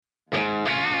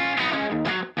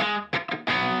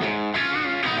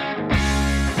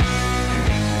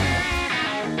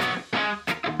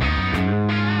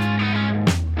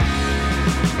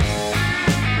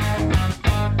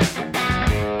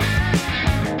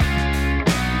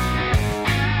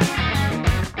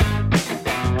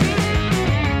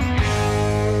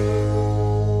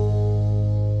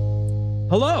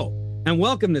Hello, and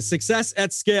welcome to Success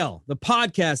at Scale, the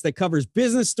podcast that covers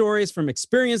business stories from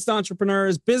experienced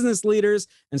entrepreneurs, business leaders,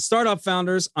 and startup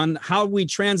founders on how we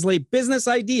translate business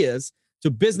ideas to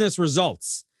business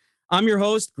results. I'm your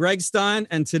host, Greg Stein,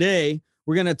 and today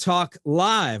we're going to talk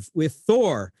live with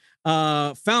Thor,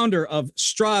 founder of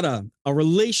Strata, a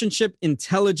relationship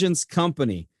intelligence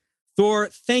company. Thor,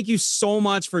 thank you so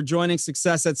much for joining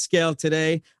Success at Scale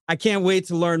today. I can't wait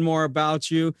to learn more about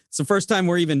you. It's the first time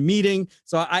we're even meeting,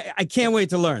 so I can't wait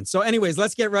to learn. So anyways,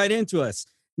 let's get right into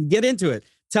it.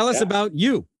 Tell us about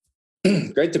you.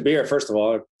 Great to be here. First of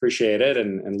all, I appreciate it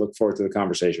and look forward to the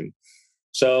conversation.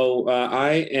 So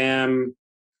I am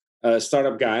a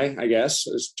startup guy, I guess.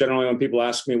 Generally, when people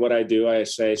ask me what I do, I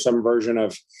say some version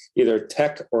of either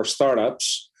tech or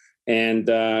startups. And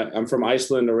I'm from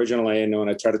Iceland originally, and when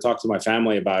I try to talk to my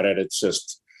family about it, it's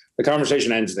just the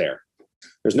conversation ends there.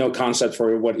 There's no concept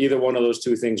for what either one of those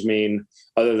two things mean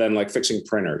other than like fixing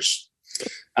printers.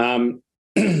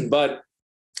 But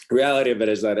reality of it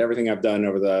is that everything I've done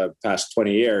over the past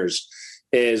 20 years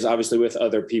is obviously with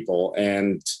other people.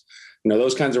 And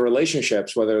those kinds of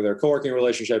relationships, whether they're co-working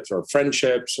relationships or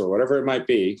friendships or whatever it might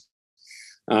be,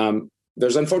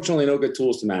 there's unfortunately no good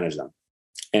tools to manage them.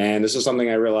 And this is something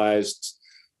I realized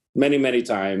many, many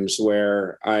times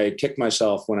where I kick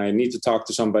myself when I need to talk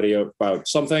to somebody about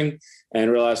something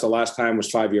and realize the last time was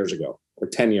 5 years ago or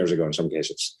 10 years ago in some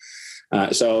cases.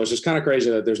 So it's just kind of crazy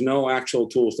that there's no actual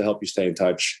tools to help you stay in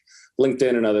touch.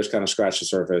 LinkedIn and others kind of scratch the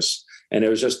surface. And it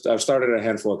was just, I've started a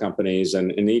handful of companies,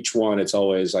 and in each one, it's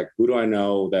always like, who do I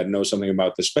know that knows something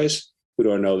about this space? Who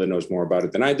do I know that knows more about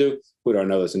it than I do? Who do I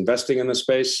know that's investing in this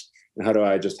space? And how do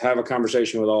I just have a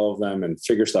conversation with all of them and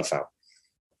figure stuff out?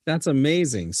 That's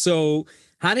amazing. So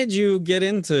how did you get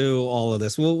into all of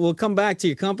this? We'll come back to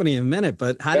your company in a minute,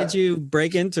 but how did you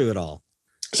break into it all?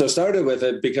 So I started with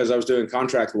it because I was doing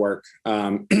contract work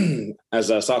as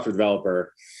a software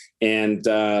developer. And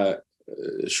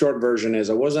short version is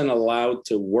I wasn't allowed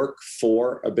to work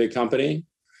for a big company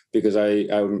because I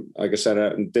like I said,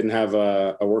 I didn't have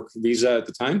a work visa at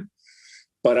the time,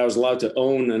 but I was allowed to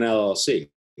own an LLC.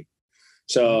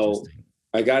 So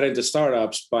I got into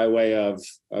startups by way of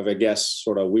I guess,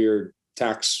 sort of weird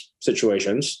tax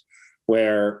situations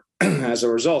where as a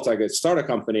result, I could start a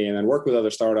company and then work with other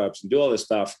startups and do all this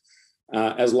stuff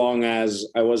as long as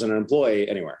I wasn't an employee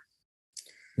anywhere.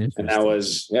 And that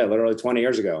was, literally 20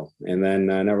 years ago. And then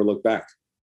I never looked back.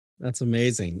 That's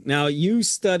amazing. Now, you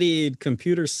studied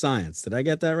computer science. Did I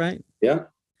get that right? Yeah.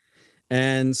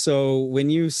 And so when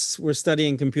you were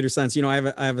studying computer science,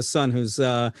 I have a son who's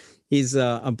he's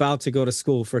about to go to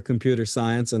school for computer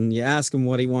science, and you ask him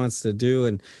what he wants to do,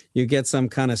 and you get some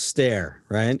kind of stare,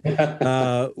 right?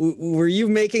 Were you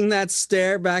making that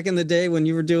stare back in the day when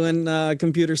you were doing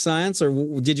computer science,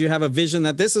 or did you have a vision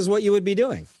that this is what you would be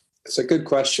doing? It's a good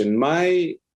question.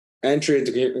 My entry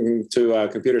into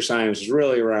computer science is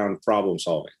really around problem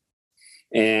solving,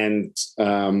 and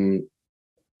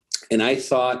I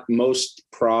thought most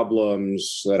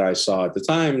problems that I saw at the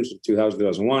time, 2000,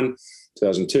 2001,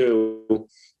 2002,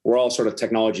 were all sort of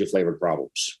technology flavored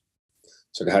problems.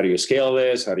 So how do you scale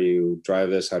this? How do you drive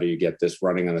this? How do you get this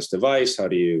running on this device? How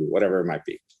do you, whatever it might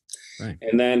be. Right.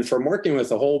 And then from working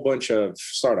with a whole bunch of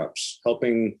startups,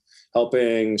 helping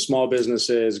small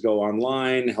businesses go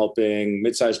online, helping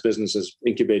mid-sized businesses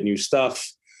incubate new stuff,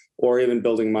 or even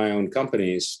building my own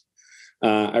companies,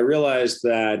 I realized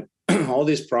that all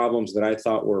these problems that I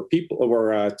thought were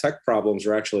tech problems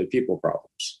are actually people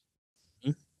problems.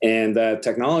 Mm-hmm. And that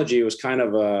technology was kind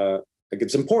of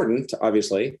it's important,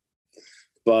 obviously,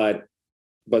 but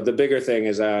the bigger thing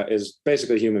is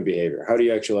basically human behavior. How do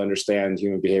you actually understand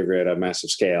human behavior at a massive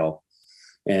scale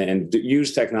and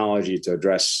use technology to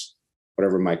address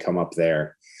whatever might come up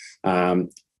there? And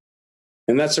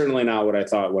that's certainly not what I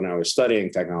thought when I was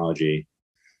studying technology,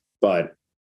 but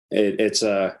it's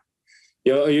a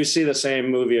you see the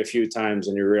same movie a few times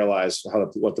and you realize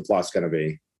what the plot's going to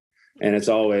be. And it's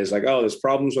always like, oh, there's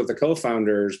problems with the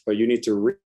co-founders, but you need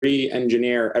to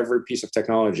re-engineer every piece of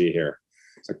technology here.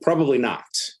 It's like, probably not.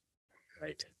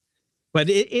 Right. But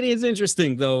it is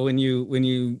interesting, though, when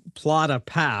you plot a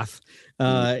path,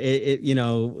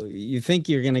 you think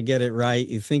you're going to get it right.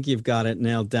 You think you've got it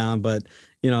nailed down, but,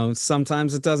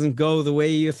 sometimes it doesn't go the way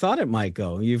you thought it might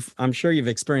go. I'm sure you've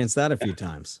experienced that a few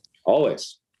times.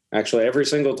 Always. Actually, every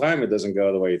single time it doesn't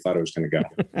go the way you thought it was going to go.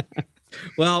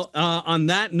 Well, on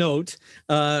that note,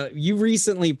 you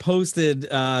recently posted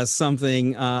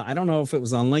something. I don't know if it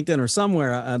was on LinkedIn or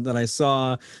somewhere that I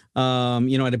saw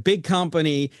At a big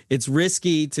company, it's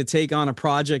risky to take on a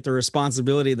project or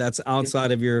responsibility that's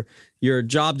outside of your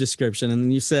job description.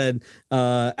 And you said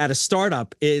at a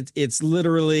startup, it's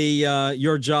literally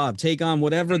your job. Take on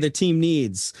whatever the team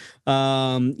needs.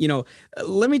 Let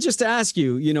me just ask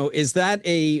you, is that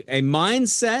a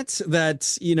mindset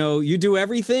that, you do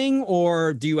everything,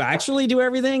 or do you actually do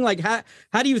everything? Like, how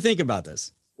do you think about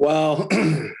this? Well,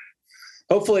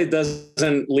 hopefully it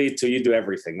doesn't lead to you do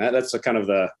everything. That's kind of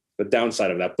the downside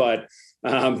of that. But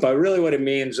really what it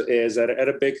means is that at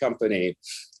a big company,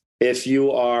 if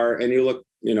you are, and you look,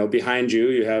 behind you,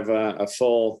 you have a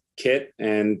full kit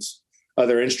and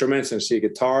other instruments, and I see a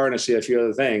guitar and I see a few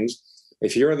other things.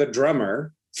 If you're the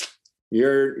drummer,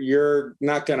 you're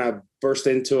not going to burst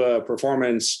into a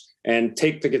performance and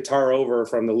take the guitar over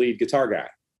from the lead guitar guy.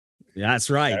 That's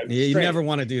right. You never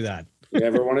want to do that. You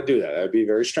never want to do that. That would be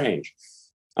very strange.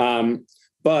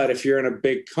 But if you're in a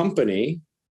big company,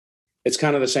 it's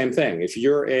kind of the same thing. If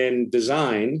you're in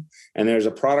design and there's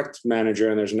a product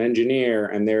manager and there's an engineer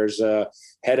and there's a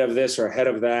head of this or head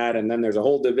of that, and then there's a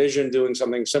whole division doing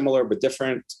something similar but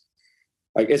different,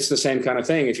 like it's the same kind of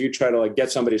thing. If you try to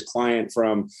get somebody's client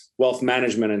from wealth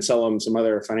management and sell them some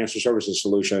other financial services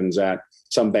solutions at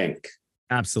some bank.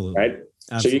 Absolutely. Right.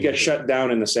 Absolutely. So you get shut down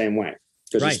in the same way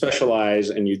because you specialize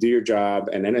and you do your job,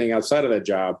 and anything outside of that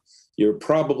job, you're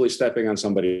probably stepping on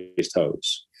somebody's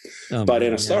toes. But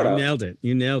in a startup,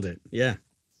 you nailed it. Yeah.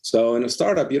 So in a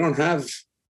startup, you don't have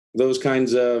those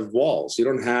kinds of walls. You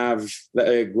don't have,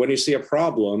 when you see a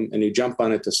problem and you jump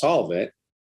on it to solve it,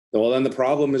 well, then the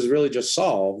problem is really just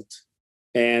solved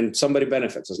and somebody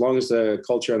benefits. As long as the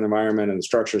culture and the environment and the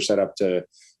structure is set up to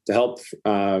help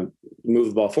move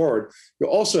the ball forward, you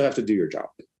also have to do your job.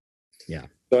 Yeah.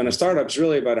 So in a startup, it's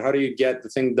really about how do you get the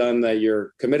thing done that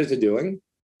you're committed to doing.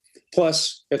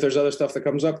 Plus, if there's other stuff that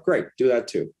comes up, great, do that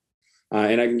too.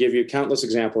 And I can give you countless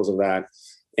examples of that.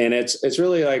 And it's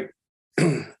really like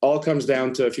all comes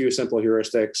down to a few simple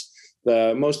heuristics.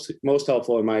 The most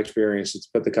helpful in my experience is to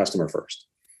put the customer first.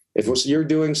 If you're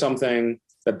doing something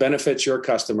that benefits your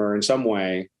customer in some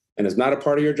way and is not a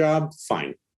part of your job,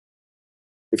 fine.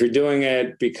 If you're doing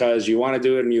it because you want to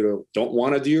do it and you don't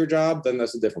want to do your job, then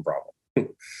that's a different problem.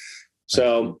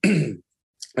 So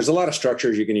there's a lot of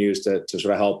structures you can use to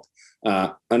sort of help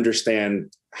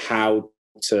understand how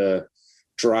to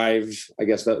drive, I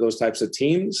guess, those types of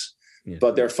teams,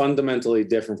 but they're fundamentally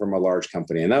different from a large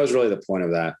company. And that was really the point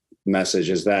of that message,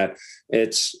 is that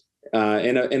it's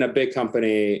in a big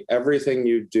company, everything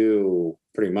you do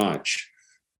pretty much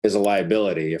is a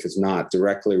liability if it's not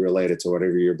directly related to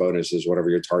whatever your bonus is, whatever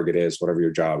your target is, whatever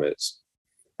your job is,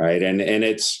 right? And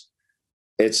it's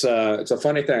a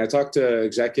funny thing. I talk to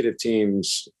executive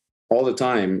teams all the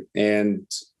time, and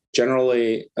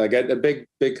generally, like at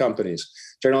big companies,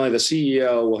 generally the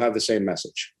CEO will have the same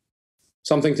message,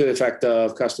 something to the effect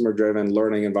of customer-driven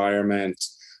learning environment,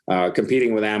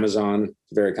 competing with Amazon,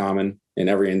 very common in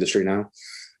every industry now,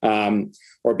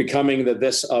 or becoming the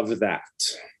this of that,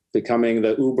 becoming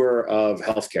the Uber of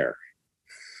healthcare.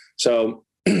 So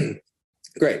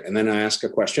great. And then I ask a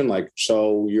question like,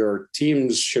 so your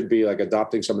teams should be like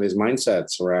adopting some of these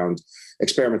mindsets around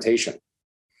experimentation,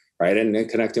 right? And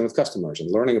connecting with customers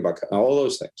and learning about all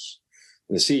those things.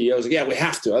 And the CEO is like, yeah, we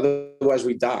have to, otherwise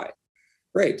we die.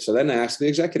 Great. So then I ask the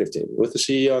executive team with the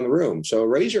CEO in the room. So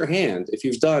raise your hand if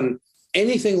you've done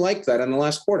anything like that in the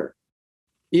last quarter,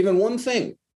 even one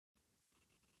thing.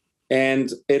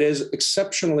 And it is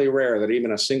exceptionally rare that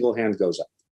even a single hand goes up,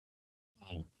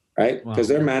 right? Because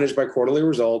they're managed by quarterly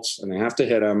results and they have to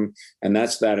hit them. And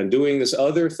that's that. And doing this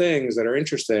other things that are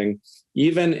interesting,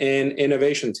 even in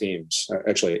innovation teams,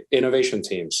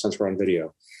 since we're on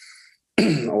video,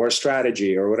 or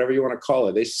strategy or whatever you want to call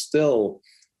it, they still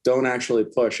don't actually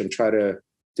push and try to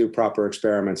do proper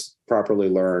experiments, properly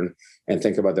learn and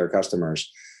think about their customers.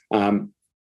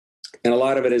 And a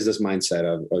lot of it is this mindset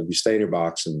of you stay in your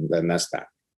box and then that's that.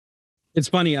 It's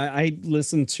funny. I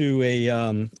listened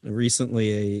to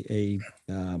recently a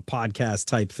podcast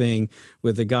type thing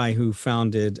with a guy who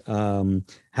founded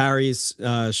Harry's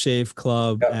Shave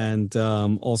Club and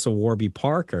also Warby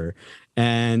Parker.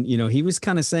 And, he was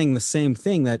kind of saying the same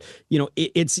thing that,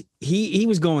 he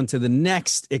was going to the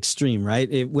next extreme,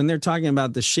 right? When they're talking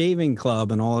about the shaving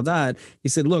club and all of that, he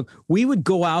said, look, we would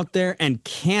go out there and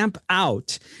camp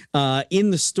out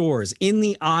in the stores, in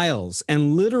the aisles,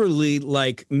 and literally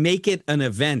like make it an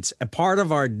event, a part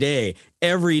of our day.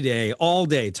 every day, all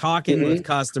day, talking with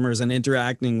customers and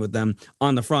interacting with them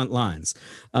on the front lines.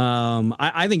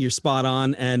 I think you're spot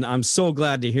on, and I'm so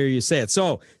glad to hear you say it.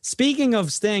 So speaking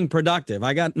of staying productive,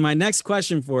 I got my next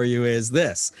question for you is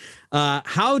this.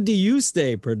 How do you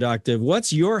stay productive?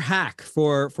 What's your hack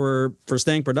for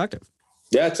staying productive?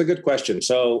 Yeah, it's a good question.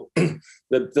 So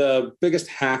the biggest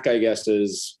hack, I guess,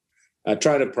 is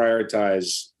try to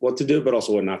prioritize what to do, but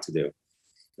also what not to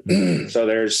do. So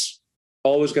there's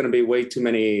always going to be way too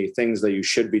many things that you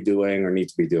should be doing or need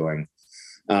to be doing.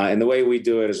 And the way we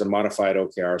do it is a modified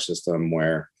OKR system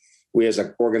where we as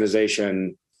an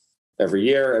organization every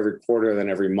year, every quarter, then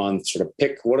every month sort of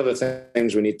pick what are the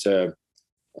things we need to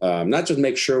not just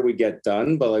make sure we get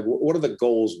done, but like what are the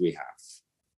goals we have?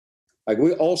 Like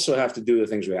we also have to do the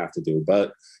things we have to do.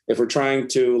 But if we're trying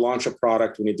to launch a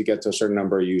product, we need to get to a certain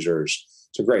number of users.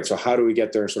 So great. So how do we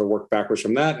get there? Sort of work backwards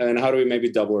from that. And then how do we maybe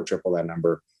double or triple that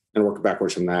number and work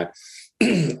backwards from that?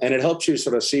 And it helps you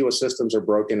sort of see what systems are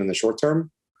broken in the short term,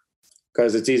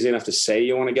 because it's easy enough to say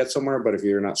you want to get somewhere, but if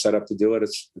you're not set up to do it,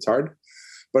 it's hard.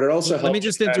 But it also helps. Let me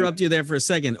just interrupt you there for a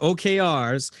second.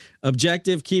 OKRs,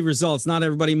 objective key results. Not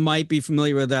everybody might be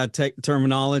familiar with that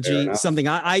terminology, something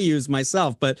I use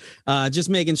myself, but just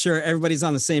making sure everybody's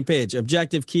on the same page.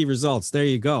 Objective key results. There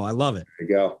you go. I love it. There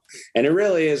you go. And it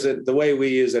really is, the way we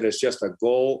use it is just a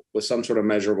goal with some sort of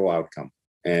measurable outcome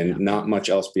and not much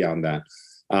else beyond that.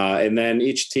 And then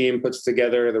each team puts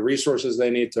together the resources they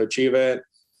need to achieve it,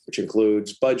 which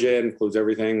includes budget, includes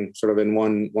everything sort of in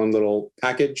one little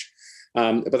package.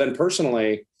 But then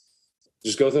personally,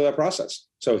 just go through that process.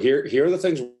 So here are the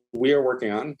things we are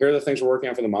working on. Here are the things we're working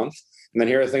on for the month. And then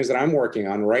here are the things that I'm working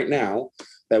on right now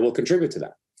that will contribute to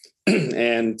that.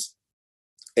 And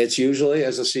it's usually,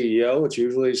 as a CEO, it's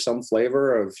usually some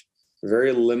flavor of a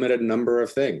very limited number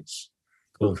of things.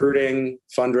 Cool. Recruiting,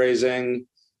 fundraising,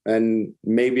 and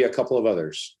maybe a couple of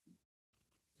others.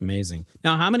 Amazing.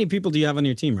 Now, how many people do you have on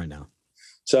your team right now?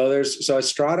 So at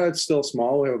Strata, it's still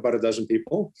small. We have about a dozen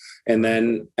people. And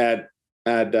then at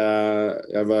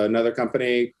another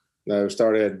company that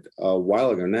started a while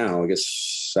ago now, I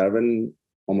guess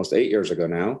almost 8 years ago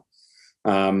now.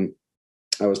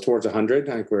 I was towards 100.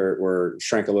 I think we're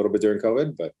shrank a little bit during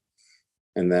COVID,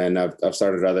 and then I've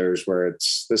started others where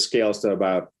the scales to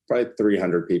about probably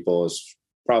 300 people is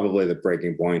probably the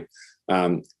breaking point.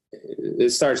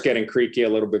 It starts getting creaky a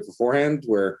little bit beforehand,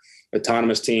 where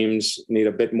autonomous teams need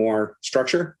a bit more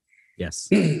structure. Yes.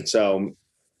 So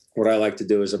what I like to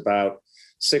do is about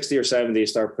 60 or 70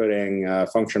 start putting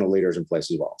functional leaders in place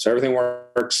as well. So everything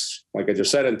works, like I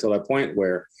just said, until that point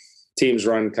where teams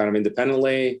run kind of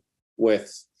independently with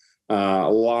a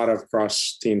lot of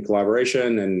cross-team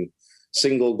collaboration and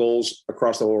single goals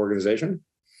across the whole organization,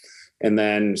 and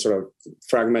then sort of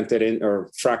fragmented in or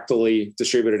fractally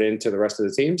distributed into the rest of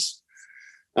the teams.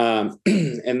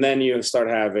 And then you start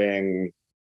having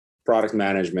product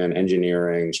management,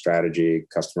 engineering, strategy,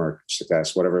 customer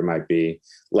success, whatever it might be,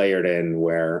 layered in,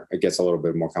 where it gets a little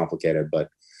bit more complicated, but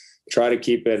try to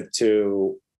keep it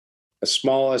to as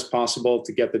small as possible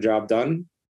to get the job done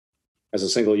as a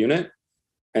single unit,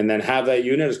 and then have that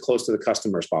unit as close to the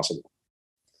customer as possible.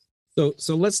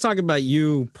 So let's talk about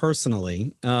you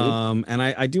personally. And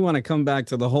I do want to come back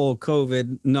to the whole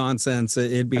COVID nonsense.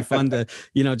 It'd be fun to,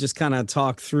 just kind of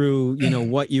talk through,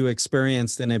 what you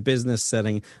experienced in a business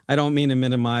setting. I don't mean to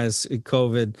minimize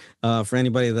COVID for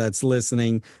anybody that's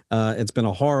listening. It's been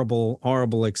a horrible,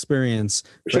 horrible experience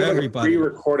for everybody. Like a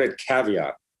pre-recorded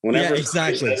caveat. Whenever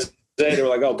exactly. They were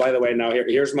like, oh, by the way, now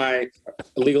here's my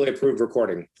legally approved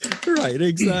recording. Right,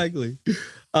 exactly.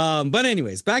 But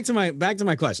anyways, back to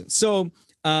my question. So,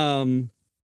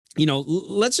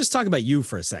 let's just talk about you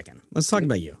for a second. Let's talk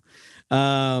about you.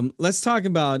 Let's talk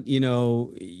about,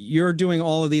 you're doing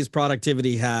all of these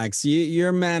productivity hacks.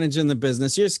 You're managing the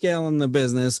business, you're scaling the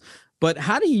business, but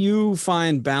how do you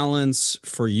find balance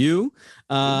for you?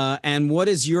 And what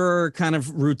is your kind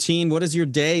of routine? What does your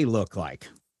day look like?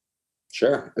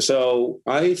 Sure. So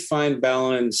I find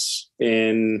balance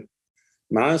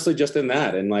honestly just in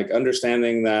that, and like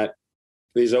understanding that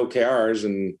these OKRs,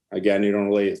 and again, you don't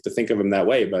really have to think of them that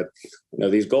way, but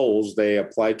these goals, they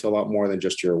apply to a lot more than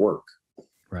just your work.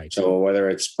 Right. So whether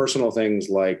it's personal things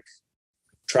like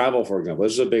travel, for example,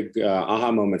 this is a big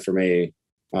aha moment for me,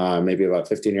 maybe about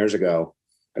 15 years ago,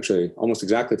 actually almost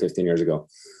exactly 15 years ago,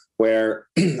 where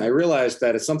I realized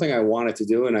that it's something I wanted to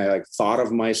do. And I thought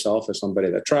of myself as somebody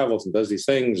that travels and does these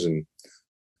things and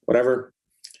whatever.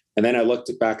 And then I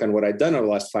looked back on what I'd done over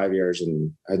the last 5 years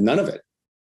and I had none of it.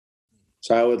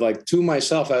 So I would to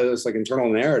myself, I had this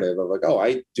internal narrative of oh,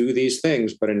 I do these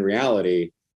things, but in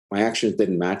reality, my actions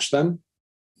didn't match them.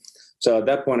 So at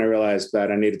that point, I realized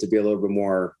that I needed to be a little bit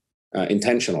more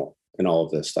intentional in all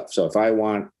of this stuff. So if I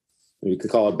want, you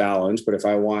could call it balance, but if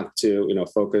I want to,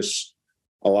 focus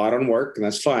a lot on work, and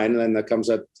that's fine, and then that comes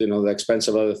at, the expense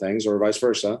of other things, or vice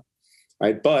versa,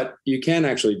 right? But you can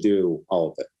actually do all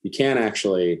of it. You can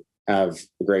actually have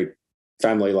a great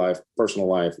family life, personal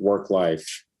life, work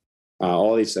life,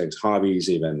 all these things, hobbies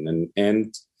even,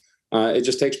 and it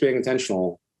just takes being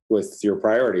intentional with your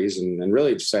priorities and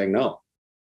really just saying no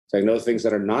to things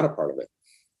that are not a part of it.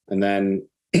 And then,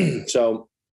 so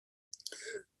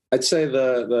I'd say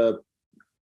the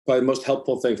probably the most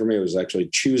helpful thing for me was actually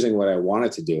choosing what I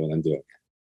wanted to do and then doing it.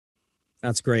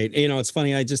 That's great. It's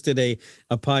funny. I just did a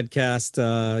podcast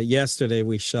yesterday.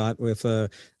 We shot with a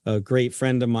great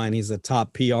friend of mine. He's a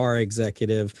top PR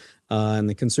executive in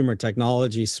the consumer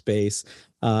technology space.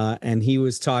 And he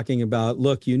was talking about,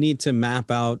 look, you need to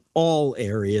map out all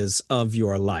areas of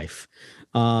your life.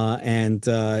 And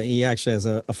he actually has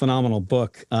a phenomenal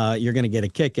book. You're going to get a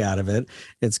kick out of it.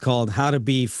 It's called How to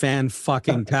Be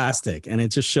Fan-Fucking-Tastic. And it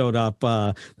just showed up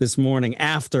this morning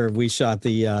after we shot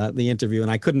the interview,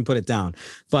 and I couldn't put it down.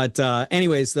 But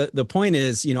anyways, the point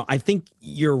is, I think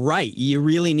you're right. You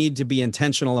really need to be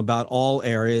intentional about all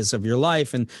areas of your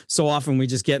life. And so often we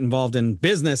just get involved in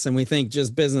business and we think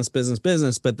just business,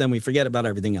 but then we forget about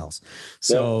everything else.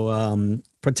 So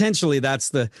potentially that's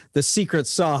the secret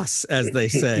sauce, as they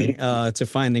say, to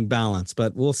finding balance,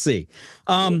 but we'll see.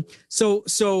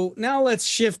 So now let's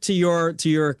shift to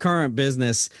your current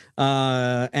business.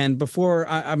 And before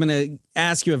I'm going to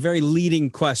ask you a very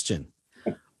leading question.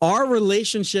 Are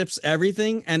relationships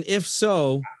everything? And if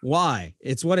so, why?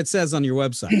 It's what it says on your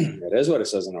website. It is what it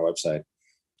says on our website.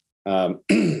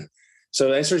 So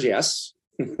the answer is yes.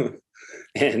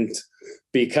 And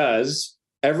because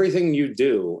everything you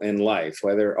do in life,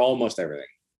 whether almost everything,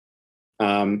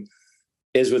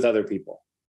 is with other people,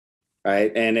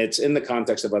 right? And it's in the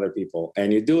context of other people,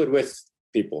 and you do it with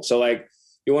people. So like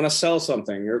you want to sell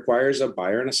something, it requires a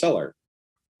buyer and a seller.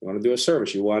 You want to do a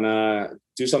service, you want to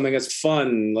do something that's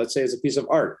fun. Let's say it's a piece of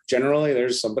art. Generally,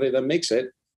 there's somebody that makes it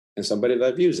and somebody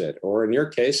that views it. Or in your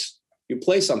case, you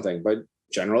play something, but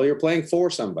generally you're playing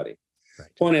for somebody. Right.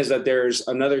 Point is that there's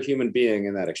another human being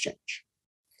in that exchange,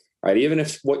 right? Even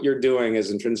if what you're doing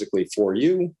is intrinsically for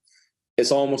you,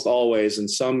 it's almost always in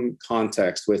some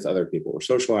context with other people. We're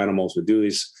social animals. We do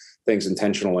these things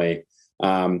intentionally,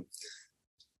 and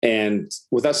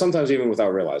without, sometimes even without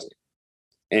realizing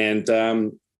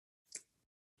it.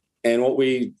 And what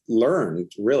we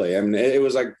learned, really, I mean, it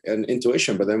was like an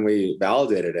intuition, but then we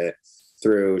validated it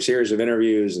through a series of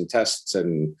interviews and tests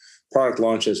and product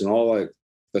launches and all like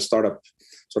the startup,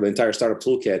 sort of entire startup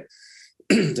toolkit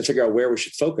to figure out where we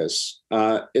should focus,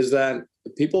 is that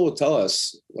people will tell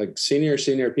us, like senior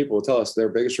people will tell us their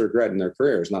biggest regret in their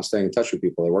career is not staying in touch with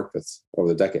people they worked with over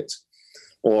the decades.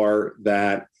 Or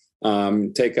that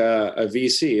take a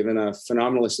VC, even a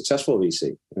phenomenally successful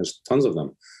VC. There's tons of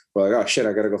them. We're like, oh shit,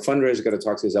 I got to go fundraise. I got to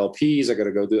talk to these LPs.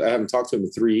 I haven't talked to them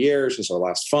in 3 years since our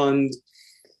last fund.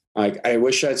 I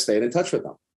wish I'd stayed in touch with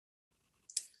them.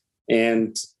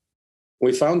 And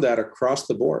we found that across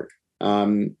the board.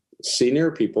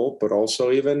 Senior people, but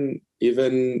also even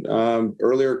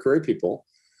earlier career people,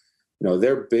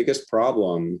 their biggest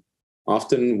problem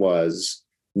often was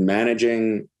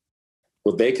managing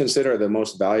what they consider the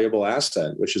most valuable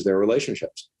asset, which is their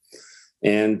relationships.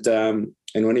 And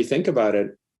when you think about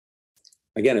it,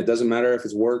 again, it doesn't matter if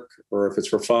it's work or if it's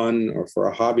for fun or for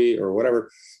a hobby or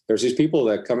whatever. There's these people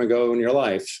that come and go in your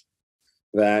life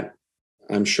that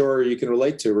I'm sure you can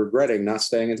relate to regretting not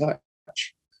staying in touch.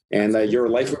 And that your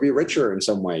life would be richer in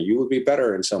some way. You would be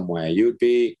better in some way. You would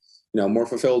be, more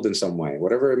fulfilled in some way,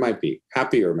 whatever it might be,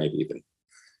 happier maybe even,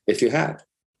 if you had.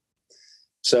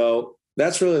 So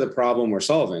that's really the problem we're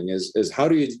solving is how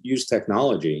do you use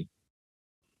technology?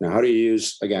 Now, how do you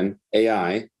use, again,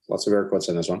 AI, lots of air quotes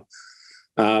in this one,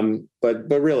 but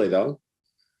really though,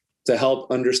 to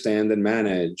help understand and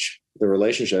manage the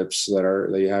relationships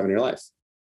that you have in your life.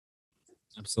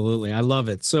 Absolutely. I love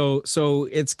it. So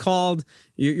it's called,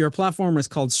 your platform is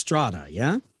called Strata,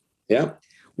 yeah? Yeah.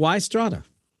 Why Strata?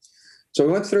 So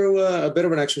we went through a bit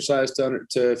of an exercise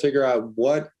to figure out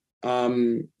what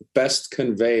best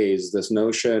conveys this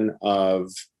notion of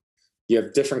you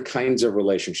have different kinds of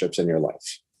relationships in your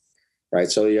life, right?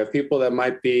 So you have people that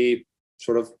might be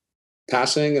sort of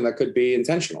passing and that could be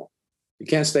intentional. You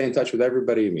can't stay in touch with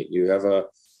everybody you meet. You have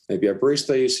maybe a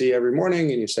barista you see every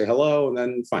morning and you say hello and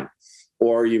then fine.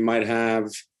 Or you might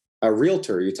have a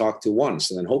realtor you talk to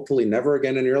once and then hopefully never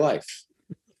again in your life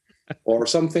or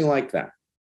something like that.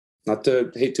 Not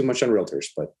to hate too much on realtors,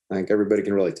 but I think everybody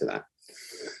can relate to that.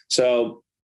 So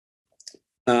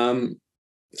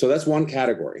So that's one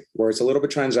category where it's a little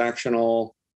bit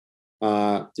transactional.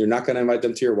 You're not going to invite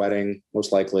them to your wedding,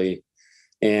 most likely,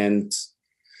 and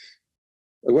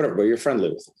whatever, but you're friendly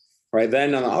with them, right?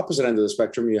 Then on the opposite end of the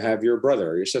spectrum, you have your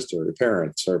brother, your sister, your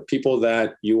parents, or people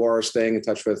that you are staying in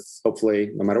touch with,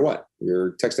 hopefully, no matter what.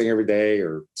 You're texting every day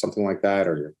or something like that,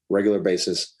 or your regular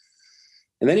basis.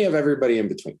 And then you have everybody in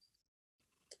between.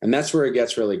 And that's where it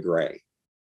gets really gray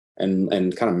and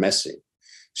kind of messy.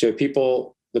 So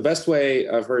people, the best way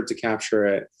I've heard to capture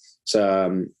it, it's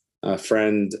a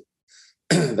friend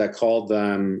that called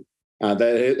them,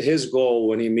 that his goal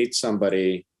when he meets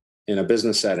somebody in a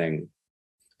business setting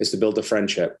is to build a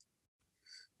friendship,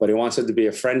 but he wants it to be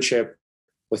a friendship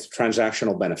with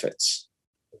transactional benefits.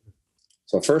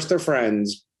 So first they're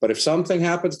friends, but if something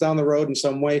happens down the road in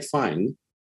some way, fine.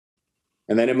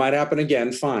 And then it might happen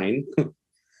again, fine,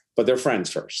 but they're friends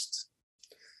first.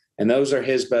 And those are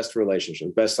his best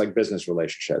relationships, best like business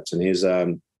relationships. And he's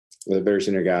a very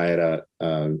senior guy at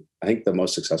I think the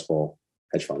most successful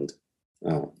hedge fund.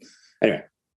 Anyway,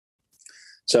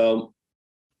 so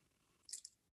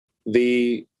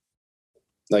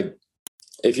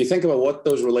if you think about what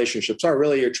those relationships are,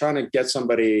 really, you're trying to get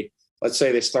somebody, let's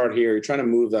say they start here, you're trying to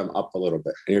move them up a little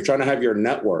bit. And you're trying to have your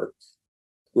network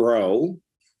grow,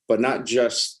 but not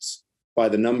just by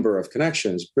the number of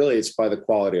connections. Really, it's by the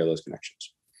quality of those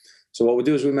connections. So what we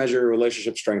do is we measure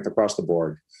relationship strength across the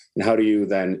board. And how do you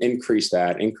then increase,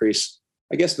 I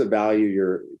guess, the value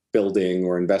you're building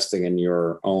or investing in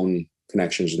your own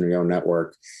connections in your own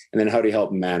network? And then how do you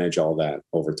help manage all that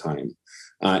over time?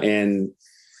 And,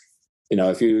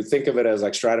 if you think of it as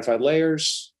like stratified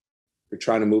layers, you're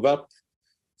trying to move up.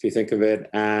 If you think of it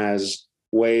as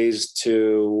ways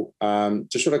to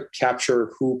just sort of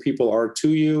capture who people are to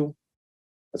you,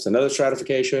 that's another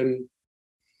stratification.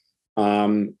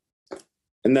 And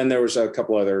then there was a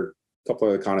couple other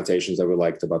connotations that we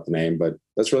liked about the name, but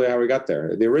that's really how we got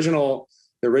there. The original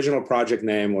project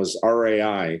name was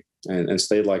RAI and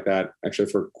stayed like that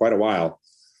actually for quite a while,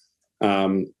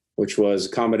 which was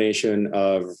a combination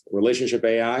of relationship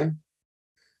AI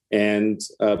and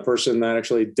a person that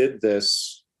actually did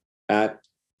this at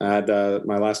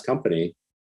my last company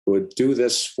would do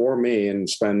this for me and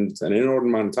spend an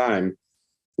inordinate amount of time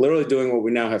literally doing what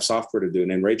we now have software to do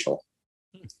named Rachel.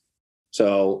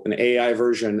 So an AI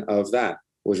version of that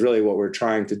was really what we're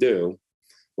trying to do,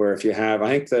 where if you have, I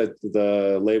think that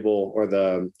the label or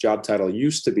the job title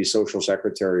used to be social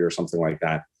secretary or something like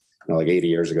that, like 80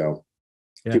 years ago.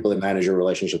 Yeah. People that manage your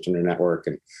relationships in your network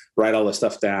and write all this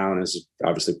stuff down, is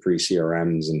obviously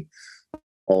pre-CRMs and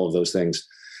all of those things.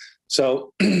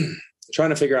 So trying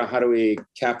to figure out how do we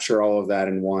capture all of that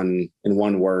in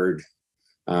one word,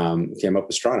 came up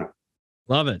with Strata.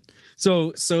 Love it.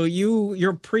 So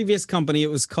your previous company,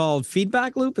 it was called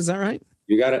Feedback Loop. Is that right?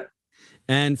 You got it.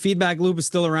 And Feedback Loop is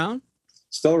still around?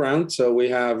 Still around. So we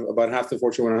have about half the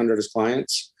Fortune 100 as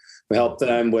clients. We help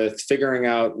them with figuring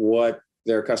out what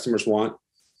their customers want.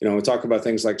 We talk about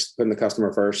things like putting the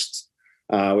customer first.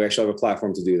 We actually have a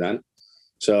platform to do that.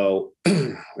 So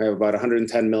we have about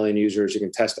 110 million users you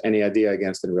can test any idea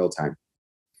against in real time.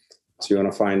 So you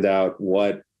want to find out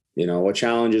what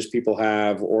challenges people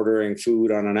have ordering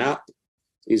food on an app.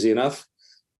 Easy enough,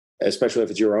 especially if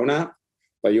it's your own app.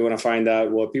 But you want to find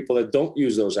out what people that don't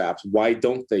use those apps, why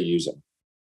don't they use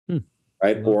them?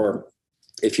 Right? Mm-hmm. Or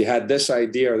if you had this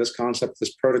idea or this concept,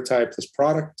 this prototype, this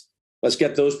product, let's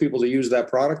get those people to use that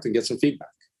product and get some feedback.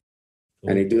 Cool.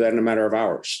 And you do that in a matter of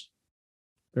hours.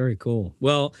 Very cool.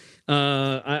 Well,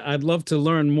 I'd love to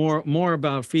learn more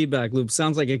about Feedback Loop.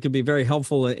 Sounds like it could be very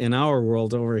helpful in our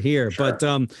world over here. Sure.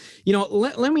 But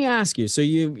let me ask you. So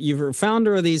you're a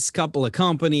founder of these couple of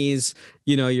companies.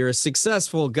 You're a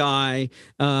successful guy.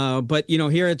 But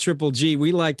here at Triple G,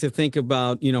 we like to think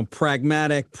about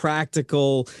pragmatic,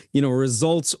 practical,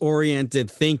 results oriented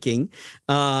thinking.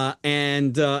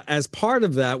 And as part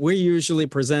of that, we're usually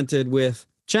presented with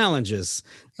challenges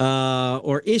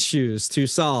or issues to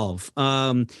solve.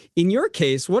 In your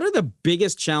case, what are the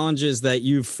biggest challenges that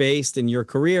you've faced in your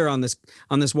career on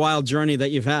this wild journey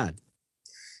that you've had?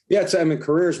 Yeah,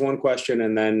 career is one question,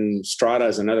 and then Strata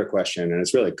is another question, and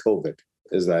it's really COVID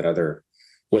is that other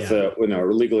with the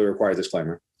legally required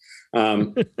disclaimer.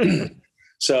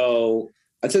 So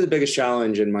I'd say the biggest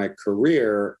challenge in my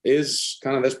career is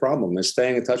kind of this problem: is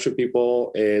staying in touch with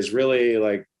people, is really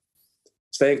like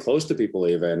staying close to people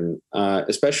even,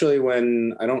 especially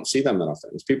when I don't see them that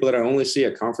often. It's people that I only see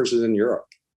at conferences in Europe,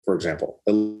 for example,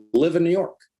 that live in New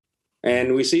York.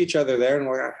 And we see each other there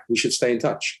and we should stay in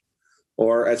touch,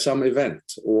 or at some event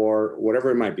or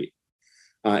whatever it might be.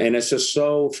 And it's just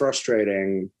so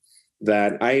frustrating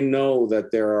that I know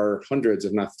that there are hundreds,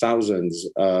 if not thousands,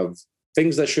 of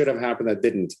things that should have happened that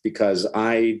didn't because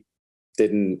I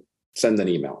didn't send an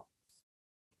email,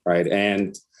 right?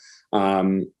 And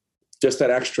just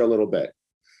that extra little bit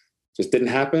just didn't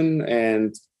happen.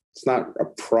 And it's not a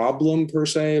problem per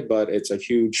se, but it's a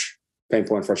huge pain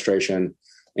point, frustration,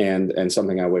 and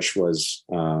something I wish was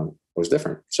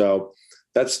different. So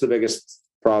that's the biggest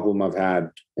problem I've had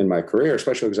in my career,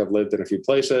 especially because I've lived in a few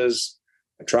places.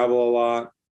 I travel a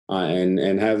lot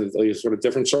and have these sort of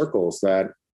different circles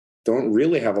that don't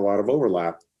really have a lot of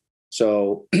overlap.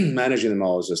 So managing them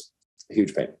all is just a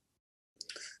huge pain.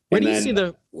 Where do you see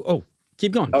the? Oh,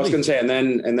 keep going. I was going to say, and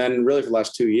then really for the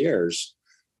last 2 years,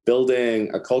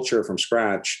 building a culture from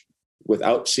scratch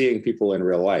without seeing people in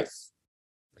real life.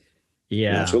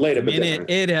 Yeah, it's related, but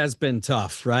it has been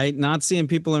tough, right? Not seeing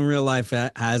people in real life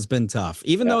has been tough.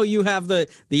 Even though you have the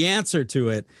answer to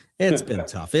it, it's been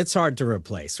tough. It's hard to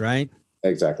replace, right?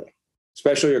 Exactly.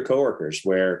 Especially your coworkers,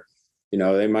 where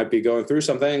they might be going through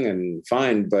something and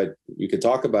fine, but you could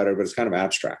talk about it, but it's kind of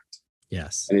abstract.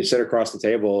 Yes. And you sit across the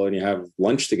table and you have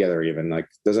lunch together, even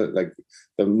the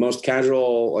most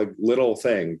casual, little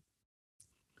thing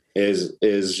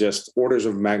is just orders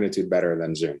of magnitude better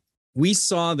than Zoom. We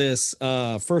saw this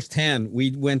firsthand.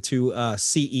 We went to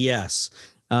CES,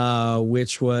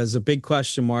 which was a big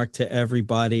question mark to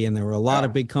everybody. And there were a lot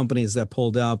of big companies that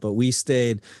pulled out, but we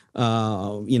stayed,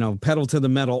 pedal to the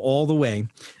metal all the way.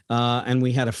 And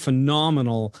we had a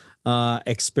phenomenal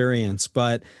experience.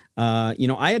 But,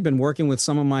 I had been working with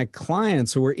some of my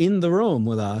clients who were in the room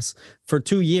with us for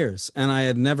 2 years, and I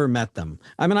had never met them.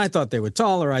 I mean, I thought they were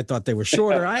taller. I thought they were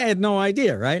shorter. I had no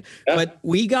idea, right? Yeah. But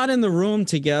we got in the room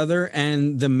together,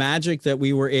 and the magic that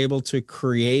we were able to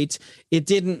create, it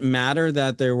didn't matter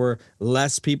that there were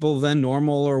less people than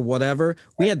normal or whatever.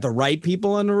 We had the right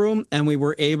people in the room, and we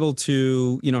were able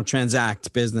to,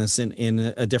 transact business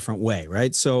in a different way,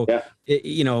 right? So,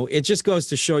 it just goes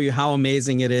to show you how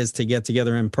amazing it is to get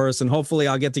together in person. Hopefully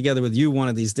I'll get together with you one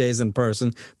of these days in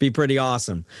person. Be pretty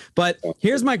awesome. But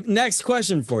here's my next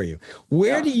question for you.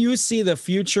 Where do you see the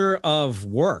future of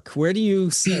work? Where do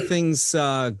you see things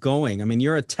going? I mean,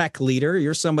 you're a tech leader.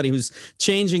 You're somebody who's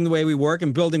changing the way we work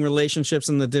and building relationships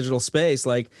in the digital space.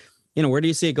 Where do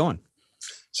you see it going?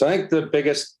 So I think the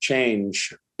biggest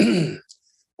change, so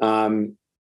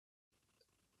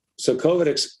COVID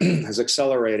has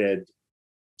accelerated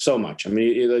so much. I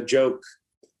mean, the joke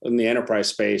in the enterprise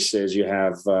space is you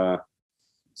have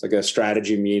it's like a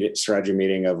strategy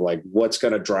meeting of what's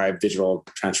going to drive digital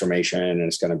transformation, and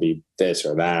it's going to be this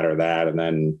or that or that, and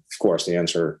then of course the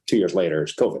answer 2 years later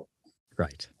is COVID.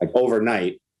 Right.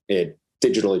 Overnight, it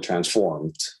digitally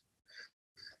transformed.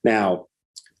 Now,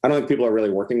 I don't think people are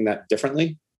really working that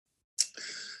differently.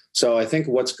 So I think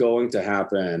what's going to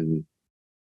happen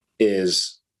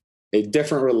is a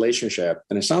different relationship,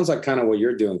 and it sounds like kind of what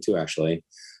you're doing too, actually,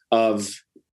 of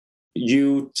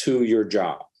you to your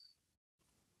job,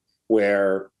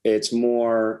 where it's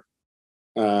more,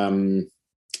 it's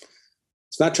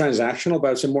not transactional,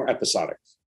 but it's more episodic.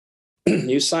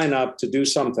 You sign up to do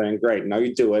something, great, now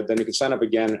you do it, then you can sign up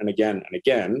again and again and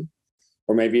again,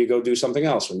 or maybe you go do something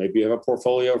else, or maybe you have a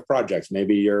portfolio of projects,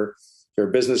 maybe your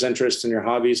business interests and your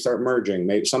hobbies start merging,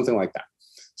 maybe something like that.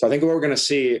 So I think what we're going to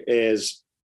see is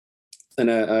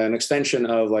an extension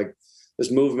of this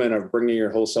movement of bringing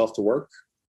your whole self to work.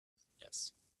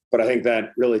 Yes. But I think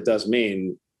that really does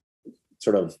mean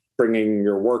sort of bringing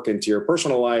your work into your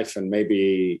personal life and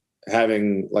maybe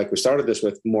having, we started this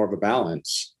with, more of a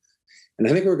balance. And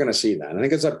I think we're going to see that. I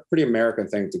think it's a pretty American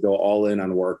thing to go all in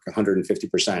on work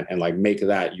 150% and make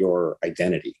that your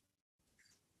identity.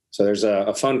 So there's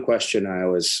a fun question I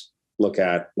always look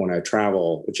at when I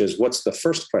travel, which is, what's the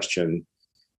first question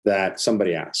that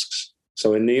somebody asks?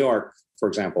 So in New York, for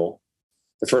example,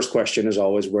 the first question is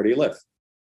always, where do you live?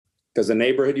 Because the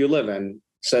neighborhood you live in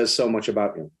says so much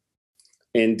about you.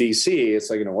 In DC, it's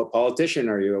what politician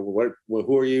are you?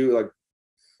 Who are you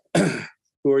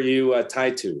who are you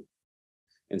tied to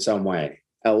in some way?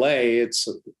 LA, it's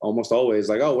almost always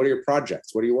what are your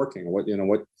projects? What are you working on?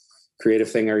 What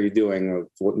creative thing are you doing? Or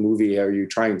what movie are you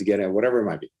trying to get in? Whatever it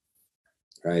might be.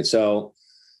 Right. So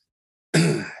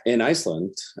in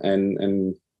Iceland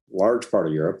and large part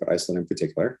of Europe, but Iceland in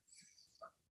particular,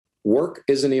 work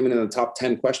isn't even in the top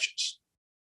 10 questions.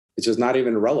 It's just not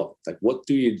even relevant. What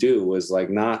do you do is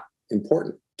not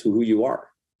important to who you are.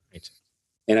 Right.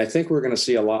 And I think we're going to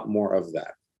see a lot more of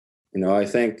that. I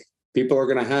think people are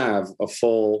going to have a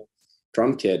full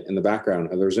drum kit in the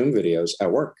background of their Zoom videos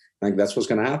at work. I think that's what's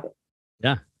going to happen.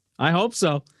 Yeah, I hope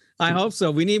so. I hope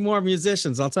so. We need more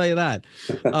musicians. I'll tell you that.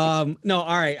 No,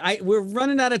 all right. We're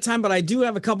running out of time, but I do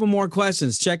have a couple more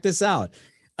questions. Check this out.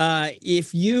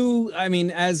 If you, I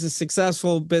mean, as a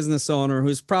successful business owner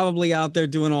who's probably out there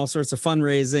doing all sorts of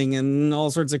fundraising and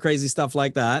all sorts of crazy stuff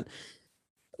like that,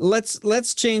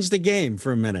 let's change the game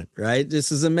for a minute, right?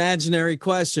 This is an imaginary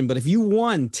question, but if you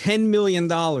won $10 million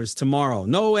tomorrow,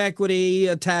 no equity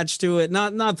attached to it,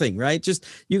 nothing, right? Just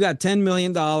you got $10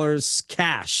 million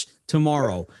cash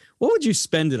tomorrow. What would you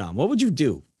spend it on? What would you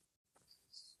do?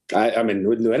 I mean,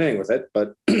 wouldn't do anything with it,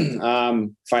 but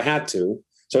if I had to.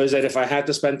 So is it if I had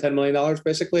to spend $10 million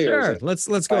basically? Sure. Or Let's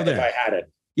go there. If I had it.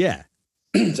 Yeah.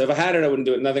 So if I had it, I wouldn't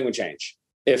do it. Nothing would change.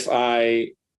 If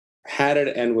I had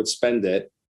it and would spend it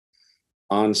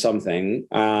on something,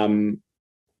 it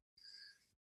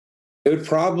would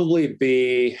probably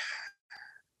be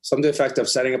some effect of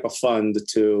setting up a fund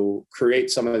to create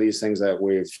some of these things that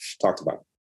we've talked about.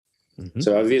 Mm-hmm.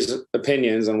 So I have these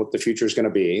opinions on what the future is going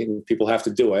to be, and people have to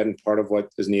do it. And part of what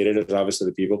is needed is obviously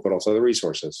the people, but also the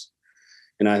resources.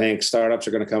 And I think startups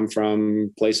are going to come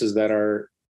from places that are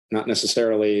not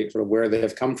necessarily sort of where they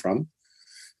have come from.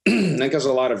 I think there's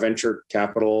a lot of venture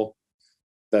capital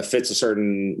that fits a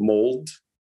certain mold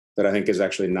that I think is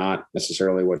actually not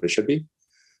necessarily what it should be.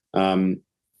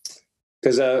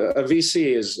 Because a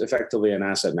VC is effectively an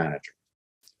asset manager.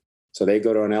 So they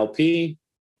go to an LP,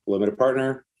 limited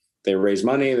partner, they raise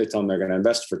money, they tell them they're going to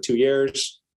invest for 2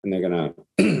 years, and they're going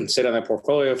to sit on that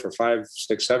portfolio for 5,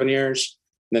 6, 7 years.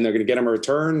 And then they're going to get them a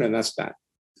return, and that's that.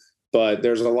 But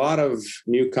there's a lot of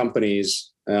new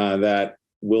companies that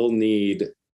will need,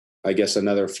 I guess,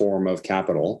 another form of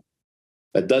capital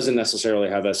that doesn't necessarily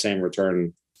have that same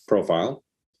return profile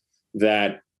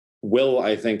that will,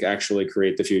 I think, actually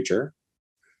create the future.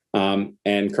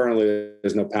 And currently,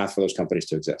 there's no path for those companies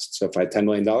to exist. So if I had $10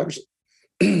 million,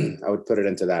 I would put it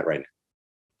into that right now.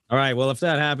 All right. Well, if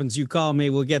that happens, you call me.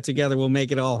 We'll get together. We'll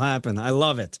make it all happen. I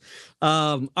love it.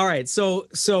 All right. So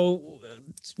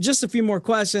just a few more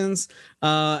questions,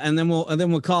 and then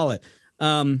we'll call it.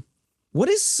 What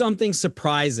is something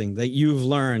surprising that you've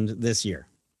learned this year?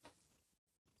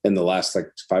 In the last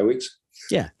 5 weeks?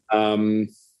 Yeah.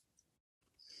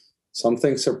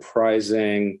 Something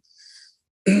surprising.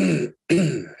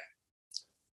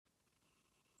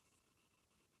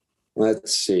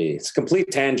 Let's see. It's a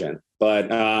complete tangent,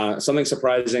 but something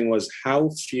surprising was how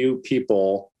few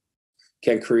people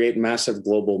can create massive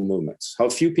global movements, how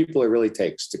few people it really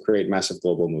takes to create massive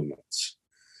global movements,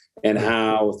 and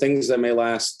how things that may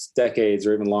last decades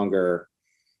or even longer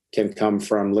can come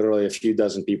from literally a few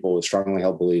dozen people with strongly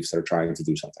held beliefs that are trying to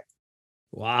do something.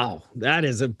 Wow, that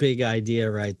is a big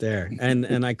idea right there.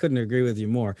 And I couldn't agree with you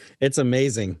more. It's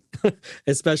amazing,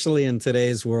 especially in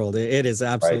today's world. It is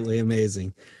absolutely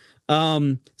amazing.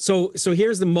 So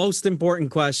here's the most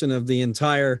important question of the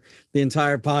entire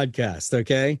podcast.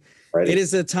 Okay. Right. It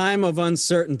is a time of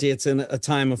uncertainty. It's a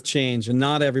time of change, and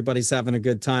not everybody's having a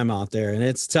good time out there, and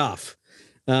it's tough.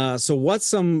 So what's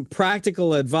some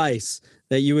practical advice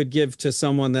that you would give to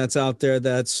someone that's out there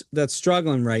that's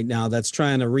struggling right now, that's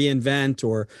trying to reinvent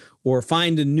or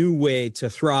find a new way to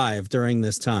thrive during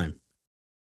this time?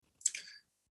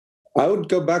 I would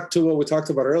go back to what we talked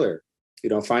about earlier,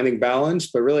 finding balance,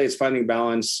 but really it's finding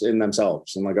balance in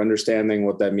themselves and understanding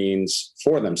what that means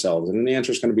for themselves. And then the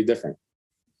answer is going to be different.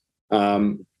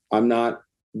 I'm not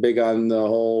big on the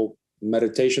whole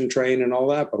meditation train and all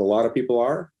that, but a lot of people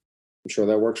are. I'm sure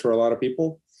that works for a lot of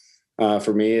people.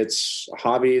 For me, it's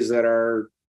hobbies that are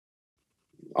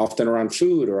often around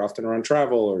food or often around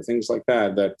travel or things like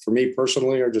that, that for me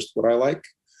personally are just what I like.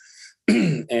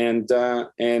 and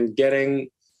getting,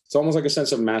 it's almost like a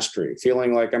sense of mastery,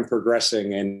 feeling like I'm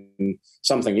progressing in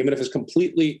something, even if it's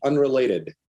completely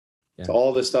unrelated to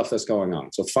all this stuff that's going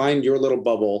on. So find your little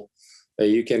bubble that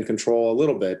you can control a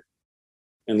little bit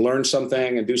and learn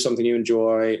something and do something you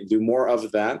enjoy, do more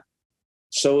of that,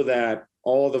 so that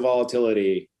all the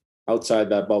volatility outside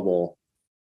that bubble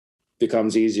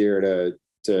becomes easier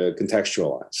to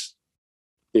contextualize.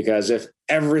 Because if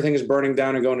everything is burning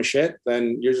down and going to shit,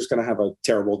 then you're just going to have a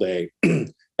terrible day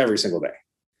every single day.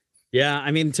 Yeah,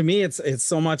 I mean, to me, it's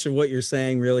so much of what you're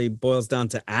saying really boils down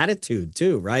to attitude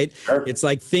too, right? Sure. It's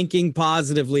like thinking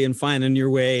positively and finding your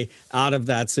way out of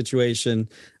that situation,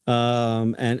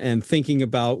 and thinking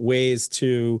about ways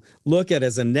to look at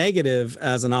as a negative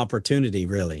as an opportunity,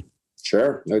 really.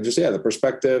 Sure. The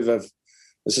perspective of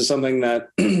this is something that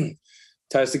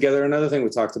ties together another thing we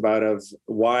talked about of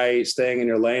why staying in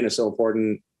your lane is so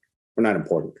important, or not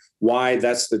important, why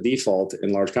that's the default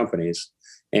in large companies,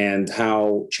 and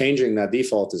how changing that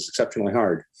default is exceptionally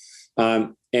hard.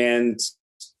 And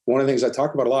one of the things I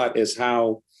talk about a lot is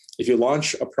how if you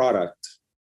launch a product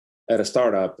at a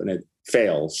startup and it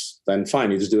fails, then fine,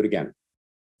 you just do it again.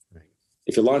 Right.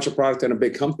 If you launch a product in a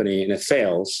big company and it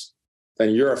fails,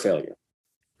 then you're a failure.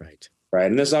 Right. Right.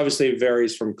 And this obviously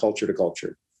varies from culture to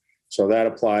culture. So that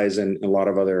applies in a lot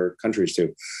of other countries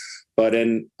too. But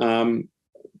in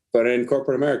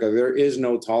corporate America, there is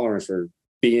no tolerance for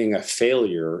being a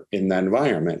failure in that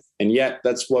environment. And yet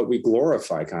that's what we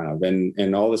glorify kind of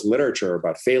in all this literature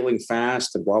about failing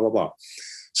fast and blah, blah, blah.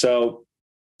 So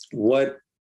what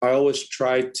I always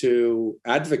try to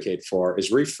advocate for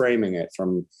is reframing it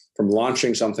from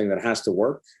launching something that has to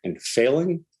work and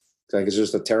failing, like it's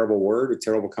just a terrible word with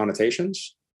terrible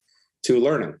connotations, to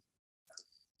learning.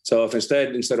 So if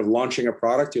instead of launching a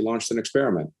product, you launched an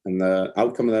experiment, and the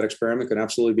outcome of that experiment can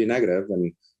absolutely be negative,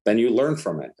 and then you learn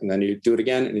from it, and then you do it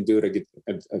again, and you do it again,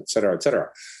 et cetera, et cetera.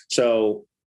 So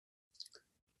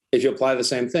if you apply the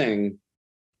same thing,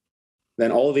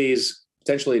 then all these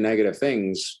potentially negative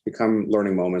things become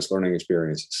learning moments, learning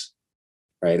experiences,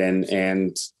 right?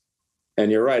 And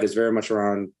you're right, it's very much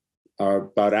around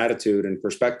about attitude and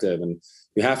perspective, and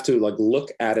you have to like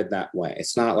look at it that way.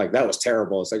 It's not like that was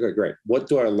terrible. It's like, oh, great, what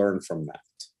do I learn from that?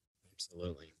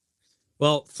 Absolutely.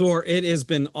 Well, Thor, it has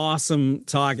been awesome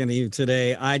talking to you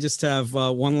today. I just have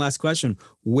one last question.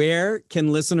 Where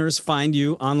can listeners find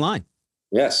you online?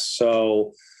 Yes,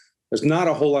 so there's not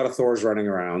a whole lot of Thors running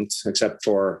around except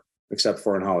for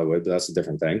in Hollywood, but that's a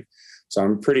different thing. So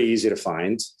I'm pretty easy to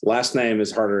find. Last name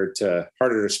is harder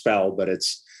to spell, but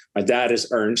my dad is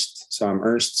Ernst, so I'm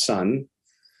Ernstsson.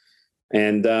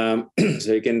 And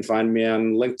so you can find me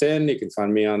on LinkedIn, you can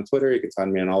find me on Twitter, you can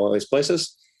find me on all of these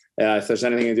places. If there's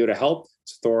anything you do to help,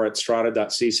 it's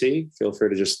thor@strata.cc. Feel free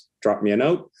to just drop me a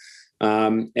note.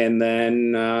 And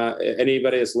then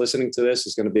anybody that's listening to this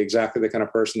is going to be exactly the kind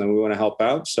of person that we want to help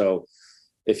out. So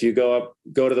if you go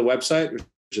to the website,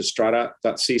 which is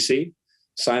strata.cc,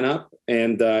 sign up,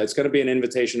 and it's going to be an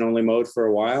invitation only mode for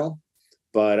a while.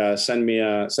 But send me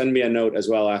a note as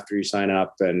well after you sign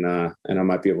up, and I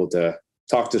might be able to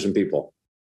talk to some people.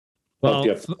 Well,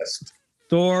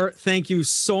 Thor, thank you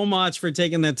so much for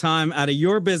taking the time out of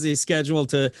your busy schedule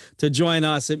to join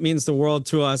us. It means the world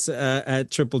to us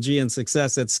at Triple G and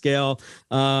Success at Scale.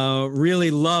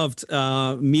 Really loved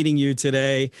meeting you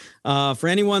today. For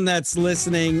anyone that's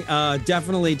listening,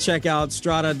 definitely check out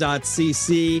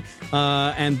strata.cc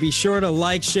and be sure to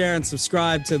like, share, and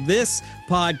subscribe to this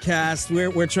podcast.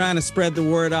 We're trying to spread the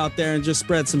word out there and just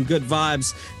spread some good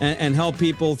vibes and help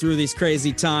people through these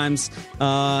crazy times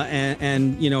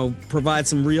and provide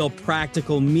some real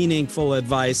practical, meaningful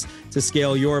advice to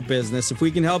scale your business. If we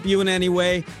can help you in any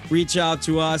way, reach out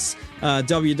to us,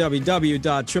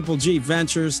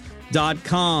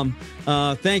 www.triplegventures.com.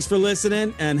 Thanks for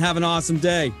listening and have an awesome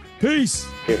day. Peace.